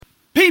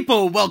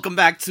people, welcome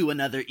back to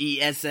another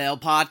ESL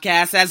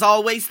podcast. As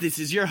always, this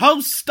is your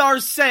host,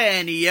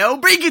 Arsenio,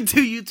 bringing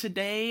to you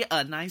today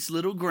a nice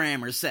little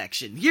grammar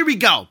section. Here we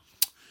go.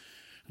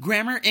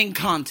 Grammar in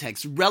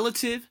context,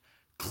 relative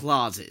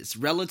clauses,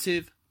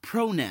 relative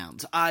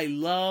pronouns. I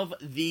love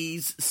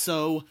these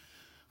so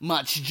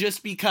much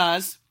just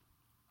because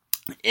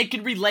it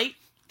can relate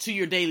to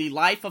your daily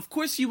life. Of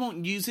course, you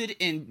won't use it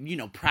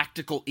in,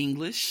 practical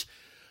English,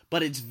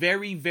 but it's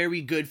very,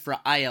 very good for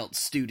IELTS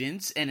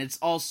students, and it's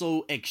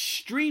also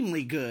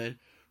extremely good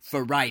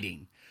for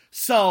writing.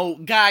 So,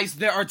 guys,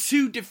 there are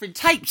two different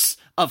types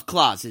of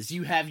clauses.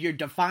 You have your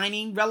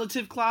defining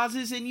relative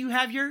clauses, and you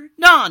have your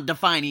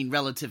non-defining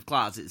relative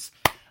clauses.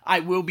 I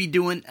will be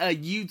doing a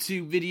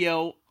YouTube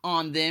video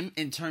on them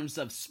in terms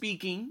of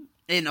speaking,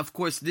 and of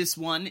course, this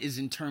one is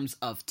in terms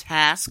of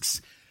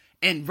tasks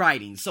and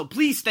writing. So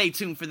please stay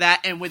tuned for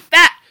that, and with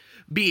that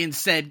being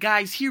said,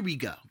 guys, here we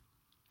go.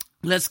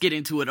 Let's get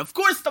into it. Of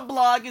course, the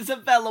blog is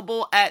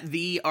available at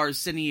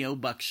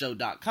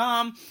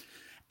thearseniobuckshow.com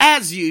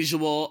as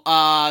usual.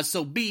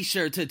 So be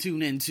sure to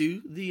tune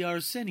into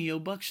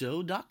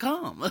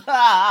thearseniobuckshow.com.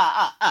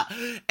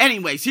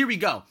 Anyways, here we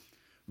go.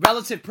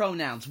 Relative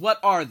pronouns.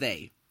 What are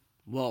they?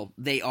 Well,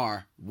 they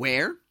are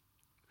where,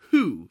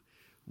 who,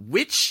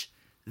 which,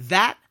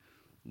 that,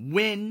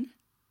 when,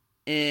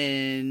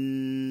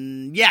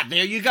 and yeah,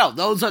 there you go.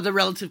 Those are the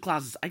relative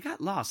clauses. I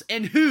got lost.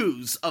 And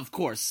whose, of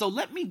course. So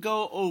let me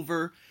go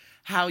over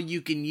how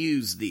you can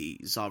use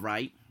these, all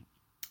right?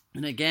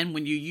 And again,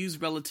 when you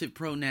use relative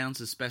pronouns,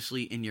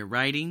 especially in your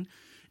writing,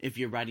 if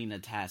you're writing a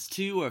task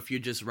 2 or if you're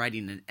just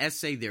writing an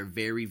essay, they're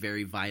very,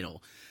 very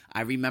vital.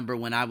 I remember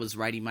when I was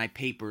writing my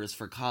papers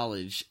for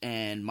college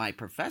and my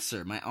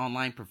professor, my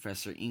online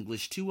professor,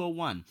 English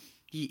 201,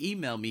 he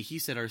emailed me. He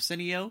said,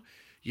 Arsenio,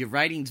 your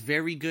writing's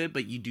very good,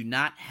 but you do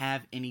not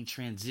have any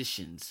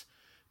transitions.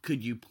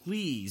 Could you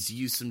please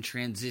use some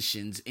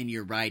transitions in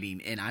your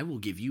writing, and I will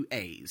give you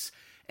A's.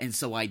 And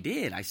so I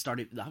did. I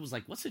was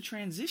like, what's a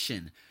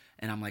transition?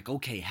 And I'm like,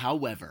 okay,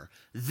 however,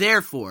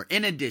 therefore,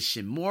 in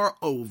addition,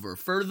 moreover,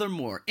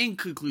 furthermore, in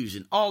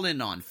conclusion, all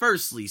in on,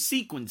 firstly,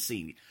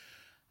 sequencing.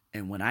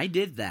 And when I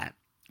did that,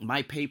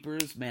 my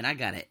papers, man, I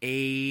got an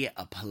A+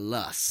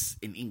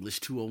 in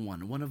English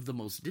 201, one of the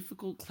most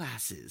difficult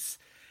classes.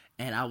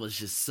 And I was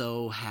just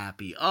so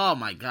happy. Oh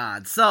my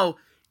God. So,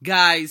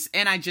 guys,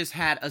 and I just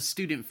had a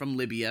student from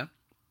Libya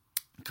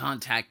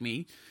contact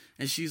me.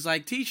 And she's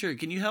like, teacher,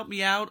 can you help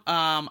me out?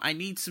 I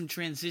need some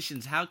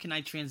transitions. How can I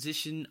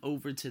transition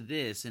over to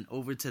this and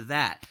over to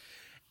that?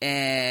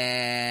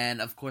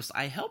 And, of course,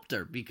 I helped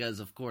her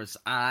because, of course,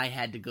 I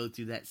had to go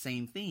through that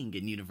same thing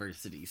in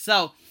university.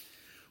 So,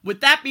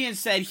 with that being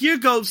said, here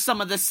goes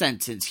some of the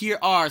sentence. Here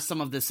are some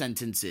of the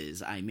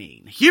sentences,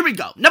 Here we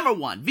go. Number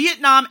 1,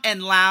 Vietnam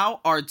and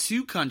Laos are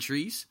two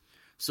countries.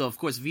 So, of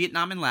course,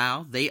 Vietnam and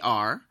Laos, they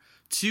are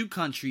two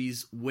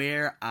countries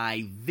where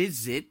I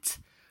visit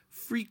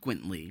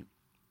frequently.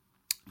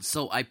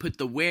 So, I put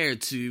the where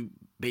to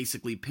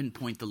basically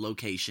pinpoint the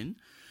location.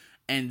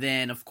 And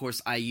then, of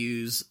course, I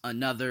use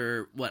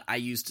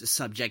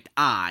subject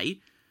I,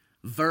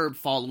 verb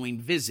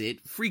following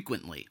visit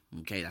frequently.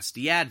 Okay, that's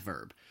the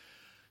adverb.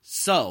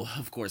 So,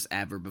 of course,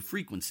 adverb of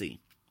frequency.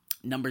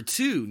 Number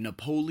 2,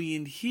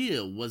 Napoleon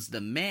Hill was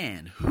the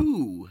man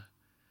who,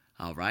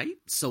 all right?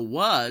 So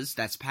was,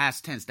 that's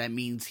past tense. That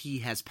means he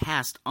has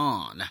passed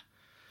on.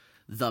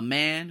 The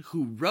man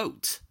who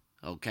wrote,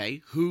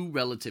 okay? Who,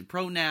 relative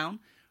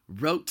pronoun,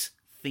 wrote,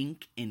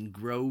 Think and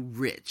Grow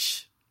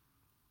Rich.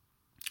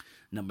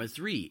 Number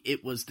 3,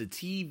 it was the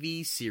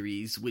TV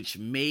series which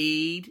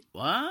made,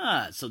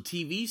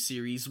 TV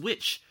series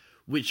which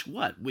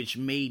what? Which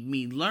made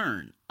me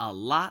learn a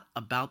lot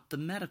about the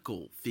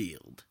medical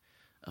field.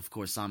 Of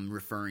course, I'm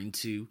referring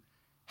to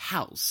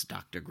House,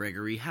 Dr.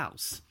 Gregory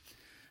House.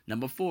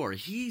 Number 4,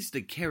 he's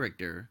the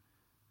character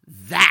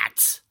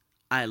that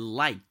I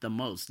like the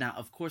most. Now,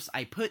 of course,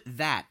 I put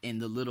that in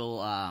the little,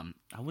 I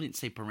wouldn't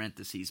say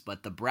parentheses,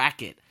 but the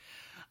bracket.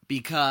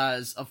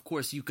 Because, of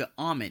course, you could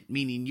omit,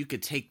 meaning you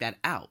could take that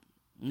out.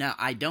 Now,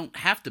 I don't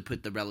have to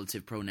put the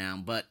relative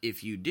pronoun, but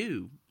if you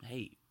do,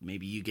 hey,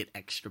 maybe you get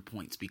extra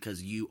points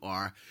because you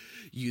are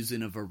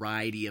using a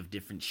variety of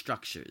different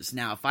structures.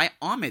 Now, if I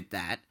omit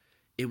that,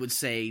 it would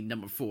say,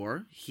 number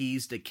 4,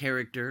 he's the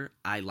character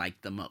I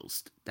like the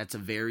most. That's a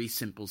very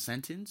simple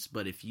sentence,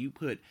 but if you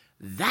put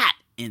that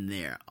in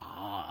there,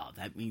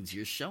 that means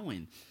you're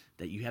showing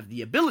that you have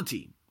the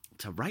ability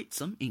to write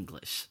some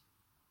English.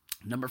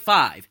 Number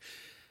 5.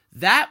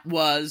 That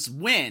was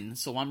when,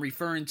 so I'm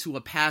referring to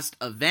a past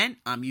event.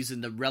 I'm using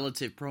the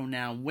relative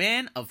pronoun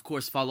when, of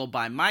course, followed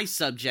by my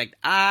subject,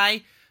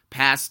 I,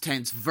 past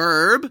tense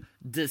verb,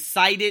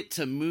 decided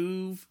to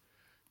move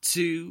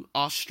to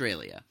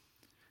Australia.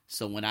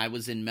 So when I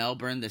was in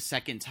Melbourne the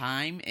second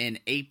time in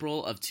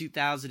April of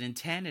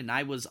 2010 and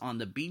I was on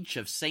the beach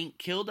of St.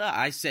 Kilda,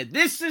 I said,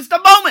 this is the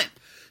moment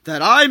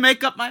that I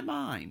make up my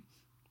mind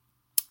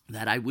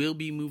that I will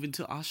be moving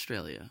to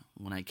Australia.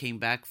 When I came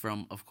back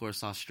from, of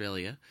course,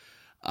 Australia,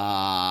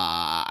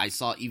 I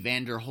saw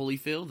Evander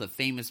Holyfield, the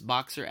famous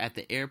boxer, at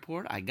the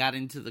airport. I got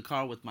into the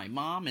car with my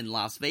mom in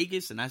Las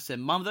Vegas, and I said,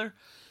 Mother,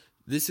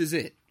 this is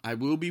it. I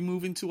will be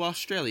moving to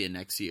Australia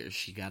next year.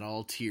 She got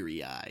all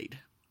teary-eyed.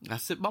 I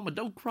said, Mama,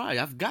 don't cry.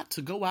 I've got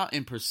to go out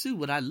and pursue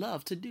what I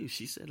love to do.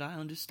 She said, I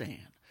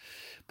understand.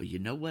 But you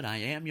know what? I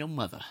am your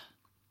mother.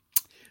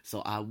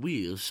 So I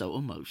will show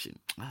emotion.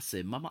 I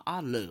said, Mama,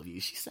 I love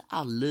you. She said,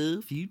 I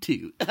love you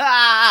too.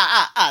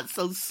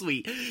 So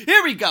sweet.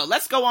 Here we go.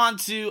 Let's go on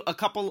to a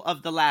couple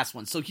of the last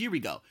ones. So here we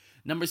go.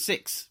 Number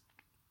 6.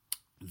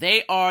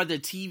 They are the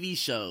TV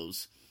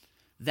shows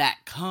that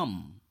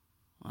come.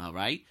 All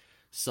right.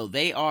 So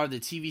they are the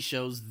TV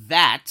shows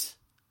that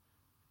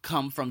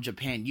come from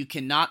Japan. You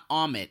cannot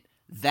omit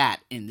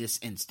that in this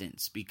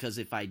instance, because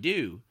if I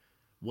do,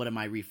 what am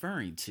I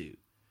referring to?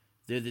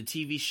 They're the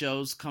TV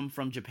shows come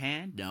from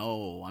Japan?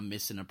 No, I'm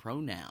missing a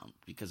pronoun,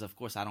 because of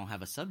course I don't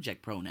have a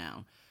subject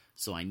pronoun,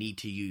 so I need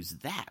to use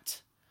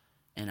that.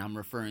 And I'm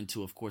referring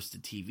to, of course, the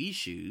TV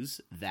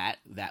shows that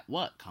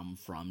what come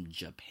from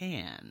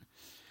Japan.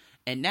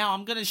 And now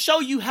I'm going to show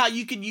you how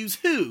you can use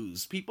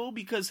whose, people,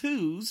 because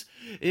whose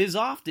is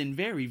often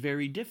very,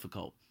 very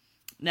difficult.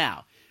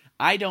 Now,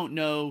 I don't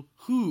know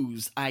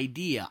whose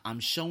idea. I'm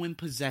showing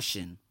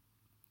possession.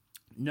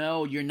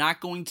 No, you're not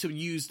going to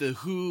use the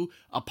who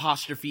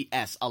apostrophe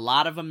S. A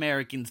lot of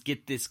Americans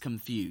get this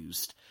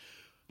confused.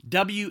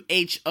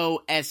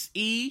 WHOSE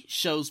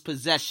shows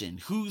possession.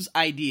 Whose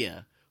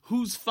idea?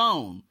 Whose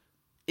phone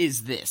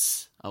is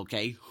this?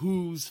 Okay,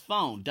 whose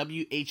phone?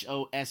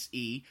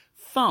 WHOSE,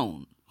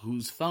 phone.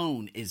 Whose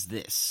phone is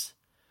this?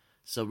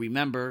 So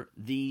remember,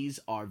 these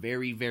are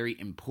very, very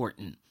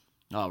important.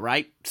 All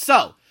right,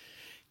 so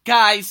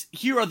guys,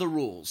 here are the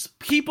rules.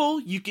 People,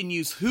 you can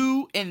use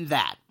who and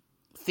that.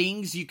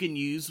 Things, you can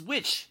use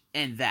which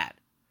and that.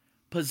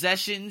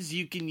 Possessions,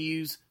 you can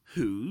use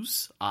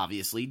whose,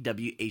 obviously,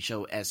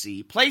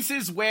 WHOSE.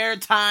 Places, where,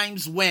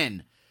 times,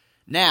 when.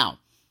 Now,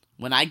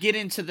 when I get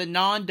into the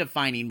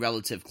non-defining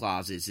relative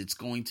clauses, it's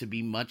going to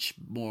be much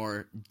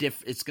more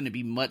it's going to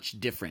be much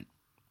different.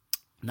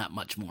 Not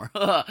much more.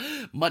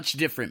 Much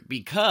different,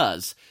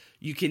 because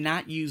you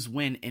cannot use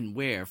when and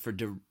where for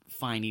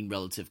defining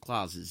relative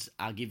clauses.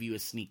 I'll give you a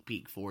sneak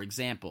peek. For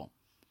example,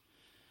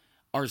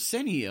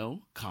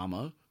 Arsenio,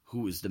 comma,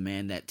 who is the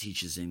man that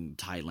teaches in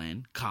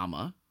Thailand,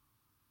 comma,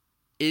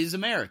 is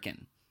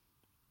American.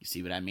 You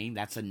see what I mean?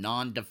 That's a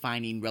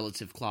non-defining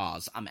relative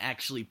clause. I'm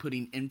actually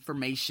putting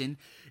information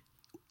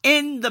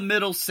in the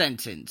middle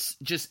sentence,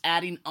 just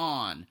adding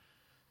on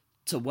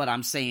to what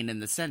I'm saying in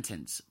the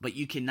sentence. But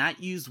you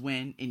cannot use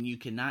when and you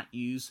cannot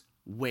use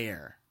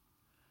where.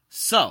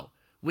 So,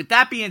 with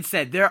that being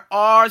said, there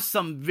are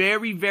some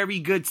very, very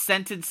good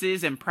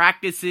sentences and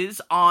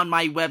practices on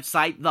my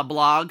website, the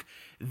blog,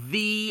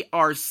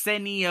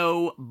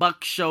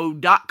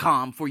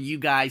 thearseniobuckshow.com, for you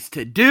guys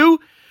to do.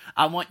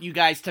 I want you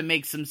guys to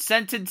make some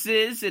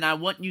sentences, and I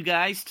want you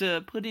guys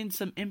to put in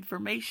some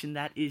information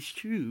that is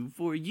true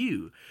for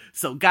you.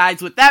 So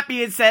guys, with that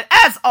being said,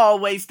 as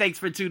always, thanks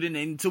for tuning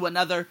in to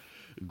another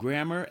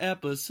grammar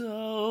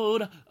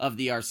episode of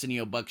the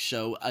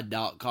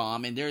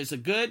ArsenioBuckshow.com. And there is a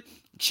good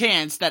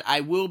chance that I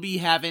will be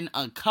having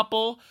a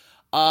couple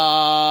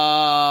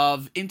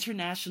of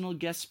international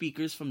guest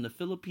speakers from the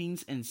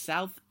Philippines and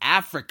South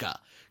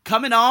Africa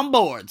coming on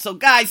board. So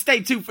guys,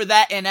 stay tuned for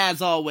that. And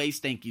as always,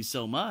 thank you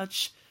so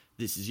much.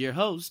 This is your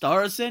host,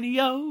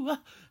 Arsenio.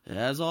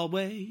 As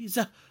always,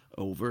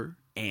 over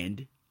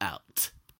and out.